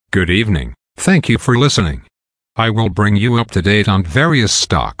Good evening. Thank you for listening. I will bring you up to date on various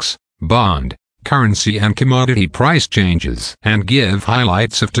stocks, bond, currency and commodity price changes and give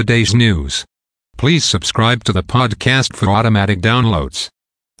highlights of today's news. Please subscribe to the podcast for automatic downloads.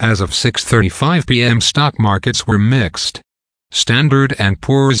 As of 6:35 p.m. stock markets were mixed. Standard &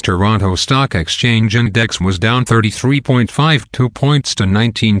 Poor's Toronto Stock Exchange Index was down 33.52 points to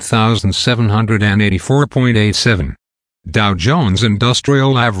 19,784.87. Dow Jones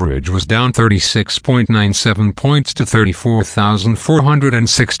Industrial Average was down 36.97 points to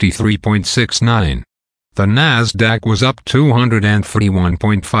 34,463.69. The Nasdaq was up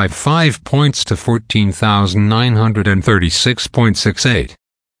 241.55 points to 14,936.68.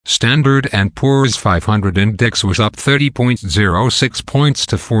 Standard & Poor's 500 Index was up 30.06 points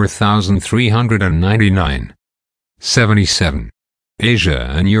to 4,399.77. Asia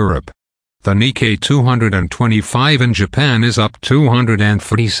and Europe. The Nikkei 225 in Japan is up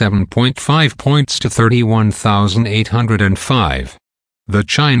 247.5 points to 31,805. The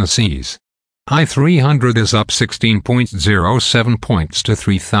China CSI 300 is up 16.07 points to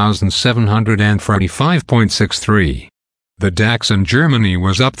 3,745.63. The DAX in Germany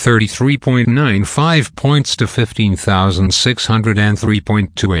was up 33.95 points to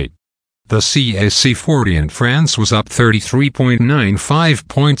 15,603.28. The CAC 40 in France was up 33.95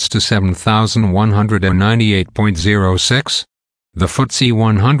 points to 7,198.06. The FTSE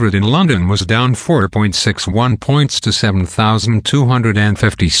 100 in London was down 4.61 points to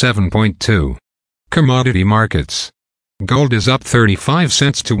 7,257.2. Commodity markets. Gold is up 35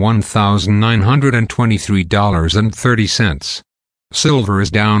 cents to $1,923.30. Silver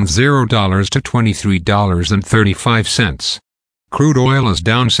is down $0 to $23.35. Crude oil is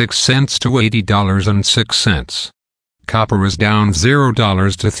down 6 cents to $80.06. Copper is down $0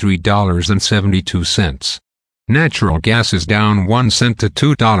 to $3.72. Natural gas is down 1 cent to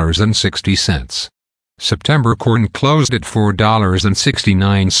 $2.60. September corn closed at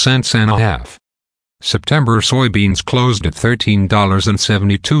 $4.69 and a half. September soybeans closed at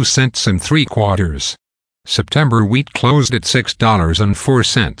 $13.72 and 3/4. September wheat closed at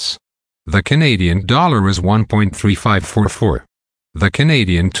 $6.04. The Canadian dollar is 1.3544. The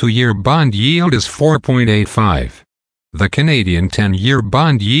Canadian 2-year bond yield is 4.85. The Canadian 10-year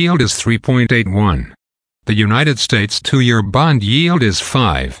bond yield is 3.81. The United States 2-year bond yield is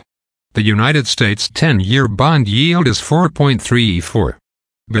 5. The United States 10-year bond yield is 4.34.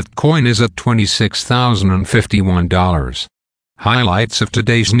 Bitcoin is at $26,051. Highlights of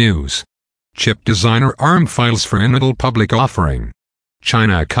today's news. Chip designer ARM files for Intel public offering.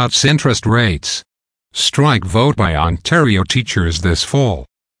 China cuts interest rates. Strike vote by Ontario teachers this fall.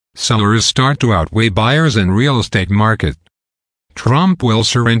 Sellers start to outweigh buyers in real estate market. Trump will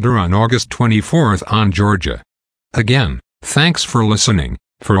surrender on August 24 on Georgia. Again, thanks for listening.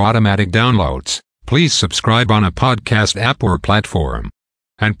 For automatic downloads, please subscribe on a podcast app or platform.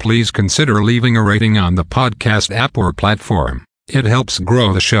 And please consider leaving a rating on the podcast app or platform. It helps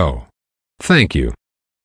grow the show. Thank you.